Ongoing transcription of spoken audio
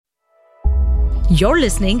You're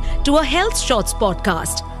listening to a Health Shots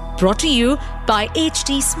podcast brought to you by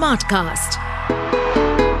HT Smartcast.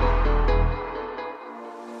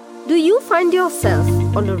 Do you find yourself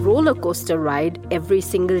on a roller coaster ride every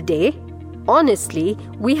single day? Honestly,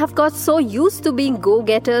 we have got so used to being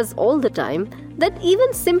go-getters all the time that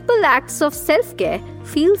even simple acts of self-care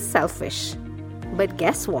feel selfish. But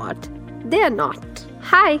guess what? They are not.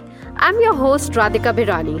 Hi, I'm your host Radhika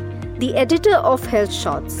Bhirani, the editor of Health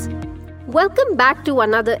Shots. Welcome back to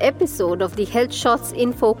another episode of the Health Shots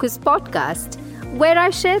InFocus podcast, where I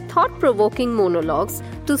share thought-provoking monologues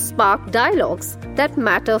to spark dialogues that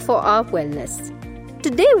matter for our wellness.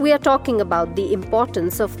 Today we are talking about the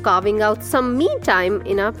importance of carving out some me time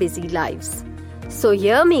in our busy lives. So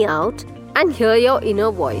hear me out and hear your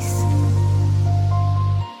inner voice.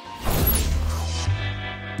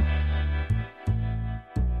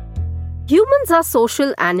 Humans are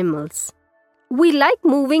social animals. We like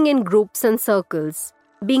moving in groups and circles,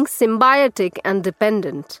 being symbiotic and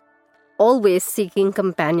dependent, always seeking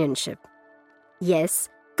companionship. Yes,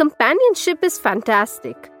 companionship is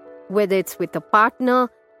fantastic, whether it's with a partner,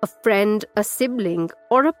 a friend, a sibling,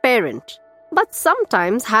 or a parent. But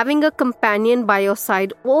sometimes having a companion by your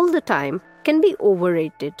side all the time can be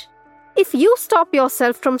overrated. If you stop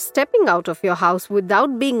yourself from stepping out of your house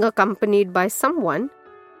without being accompanied by someone,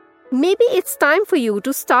 maybe it's time for you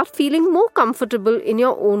to start feeling more comfortable in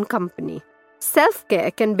your own company.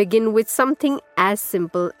 Self-care can begin with something as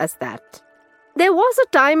simple as that. There was a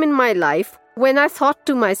time in my life when I thought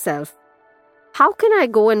to myself, how can I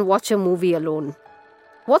go and watch a movie alone?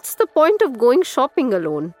 What's the point of going shopping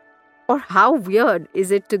alone? Or how weird is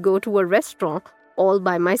it to go to a restaurant all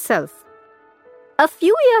by myself? A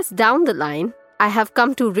few years down the line, I have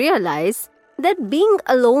come to realize that being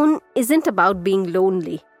alone isn't about being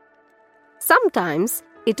lonely. Sometimes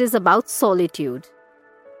it is about solitude.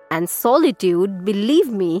 And solitude,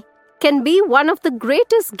 believe me, can be one of the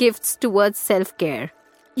greatest gifts towards self-care.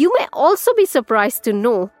 You may also be surprised to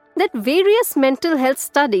know that various mental health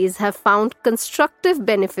studies have found constructive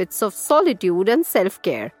benefits of solitude and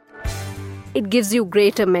self-care. It gives you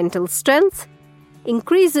greater mental strength,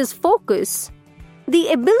 increases focus,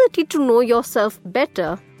 the ability to know yourself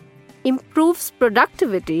better, improves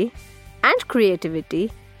productivity and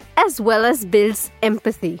creativity, as well as builds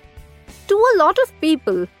empathy. To a lot of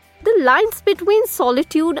people, the lines between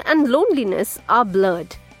solitude and loneliness are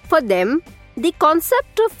blurred. For them, the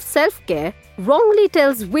concept of self-care wrongly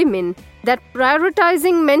tells women that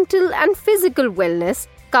prioritizing mental and physical wellness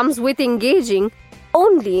comes with engaging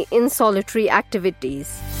only in solitary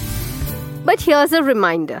activities. But here's a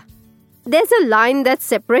reminder. There's a line that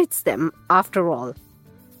separates them after all.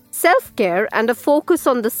 Self-care and a focus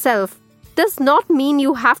on the self does not mean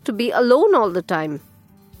you have to be alone all the time.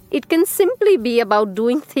 It can simply be about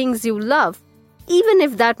doing things you love, even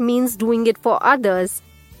if that means doing it for others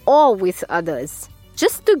or with others.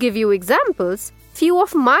 Just to give you examples, few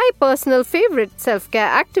of my personal favorite self-care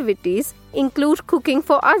activities include cooking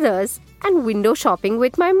for others and window shopping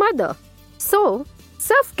with my mother. So,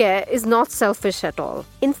 self-care is not selfish at all.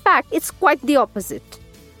 In fact, it's quite the opposite.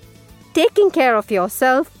 Taking care of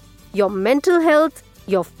yourself, your mental health,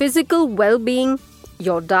 your physical well-being,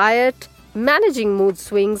 your diet, managing mood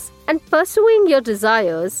swings, and pursuing your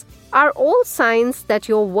desires are all signs that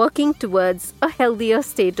you're working towards a healthier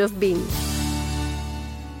state of being.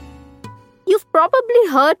 You've probably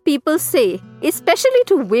heard people say, especially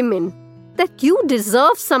to women, that you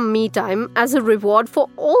deserve some me time as a reward for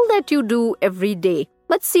all that you do every day.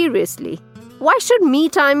 But seriously, why should me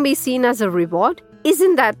time be seen as a reward?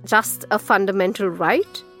 Isn't that just a fundamental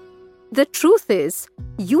right? The truth is,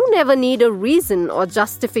 you never need a reason or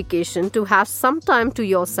justification to have some time to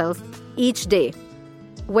yourself each day.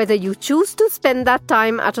 Whether you choose to spend that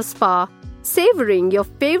time at a spa, savoring your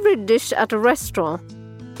favorite dish at a restaurant,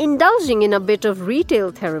 indulging in a bit of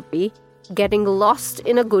retail therapy, getting lost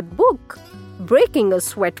in a good book, breaking a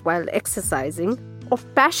sweat while exercising, or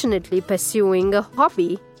passionately pursuing a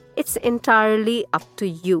hobby, it's entirely up to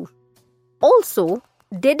you. Also,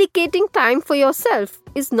 dedicating time for yourself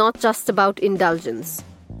is not just about indulgence.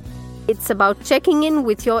 It's about checking in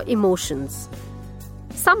with your emotions.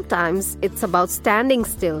 Sometimes it's about standing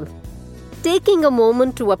still, taking a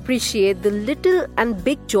moment to appreciate the little and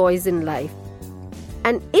big joys in life.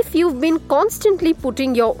 And if you've been constantly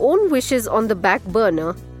putting your own wishes on the back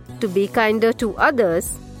burner to be kinder to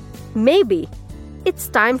others, maybe it's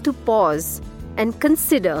time to pause and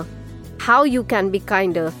consider how you can be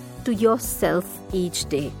kinder to yourself each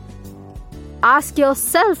day. Ask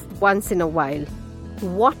yourself once in a while,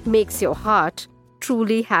 what makes your heart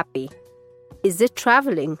truly happy? Is it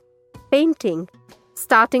traveling, painting,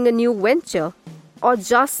 starting a new venture, or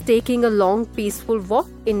just taking a long, peaceful walk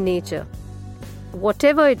in nature.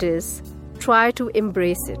 Whatever it is, try to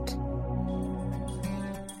embrace it.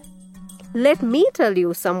 Let me tell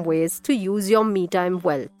you some ways to use your me time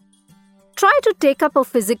well. Try to take up a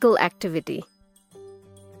physical activity.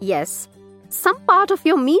 Yes, some part of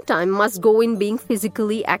your me time must go in being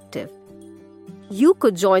physically active. You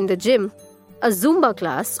could join the gym, a Zumba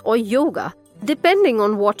class, or yoga, depending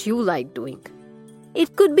on what you like doing.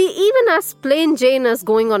 It could be even as plain Jane as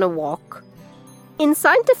going on a walk. In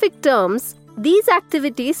scientific terms, these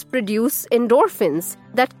activities produce endorphins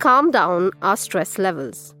that calm down our stress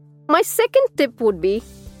levels. My second tip would be,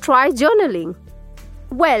 try journaling.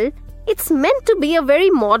 Well, it's meant to be a very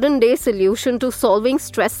modern-day solution to solving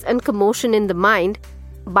stress and commotion in the mind,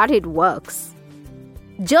 but it works.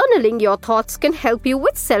 Journaling your thoughts can help you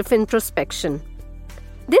with self-introspection.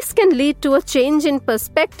 This can lead to a change in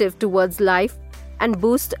perspective towards life and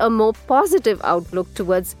boost a more positive outlook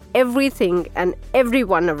towards everything and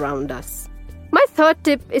everyone around us. My third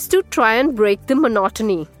tip is to try and break the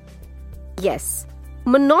monotony. Yes,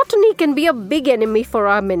 monotony can be a big enemy for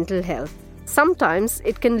our mental health. Sometimes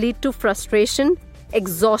it can lead to frustration,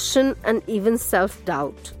 exhaustion, and even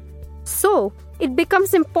self-doubt. So, it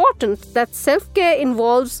becomes important that self-care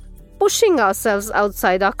involves pushing ourselves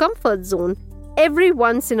outside our comfort zone every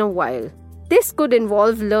once in a while. This could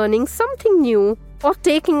involve learning something new or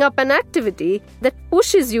taking up an activity that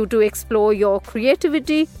pushes you to explore your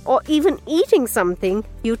creativity or even eating something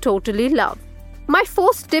you totally love. My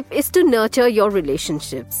fourth tip is to nurture your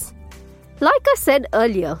relationships. Like I said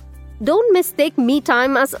earlier, don't mistake me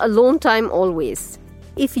time as alone time always.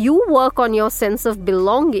 If you work on your sense of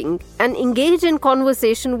belonging and engage in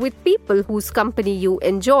conversation with people whose company you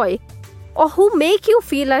enjoy or who make you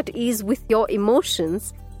feel at ease with your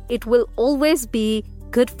emotions, it will always be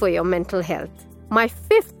good for your mental health. My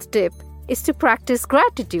fifth tip is to practice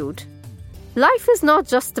gratitude. Life is not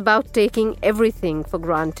just about taking everything for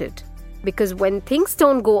granted, because when things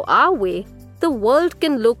don't go our way, the world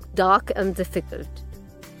can look dark and difficult.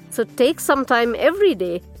 So take some time every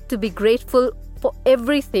day to be grateful for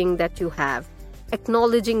everything that you have.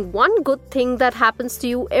 Acknowledging one good thing that happens to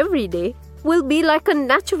you every day will be like a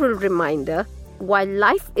natural reminder why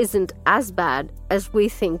life isn't as bad as we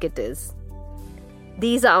think it is.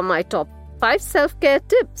 These are my top 5 self-care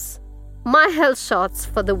tips. My health shots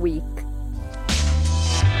for the week.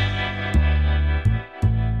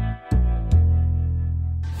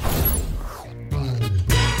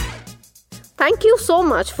 Thank you so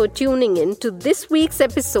much for tuning in to this week's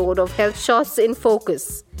episode of Health Shots in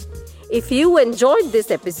Focus. If you enjoyed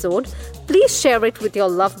this episode, please share it with your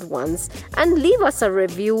loved ones and leave us a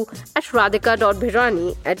review at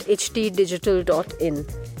radhika.bhirani@htdigital.in.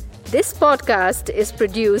 This podcast is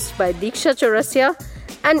produced by Diksha Chaurasya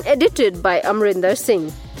and edited by Amrinder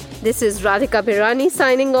Singh. This is Radhika Bhirani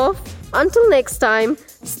signing off. Until next time,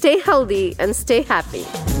 stay healthy and stay happy.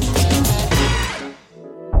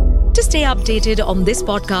 To stay updated on this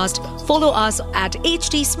podcast, follow us at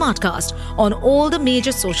HT Smartcast on all the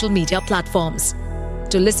major social media platforms.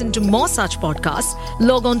 To listen to more such podcasts,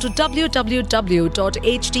 log on to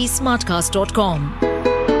www.htsmartcast.com.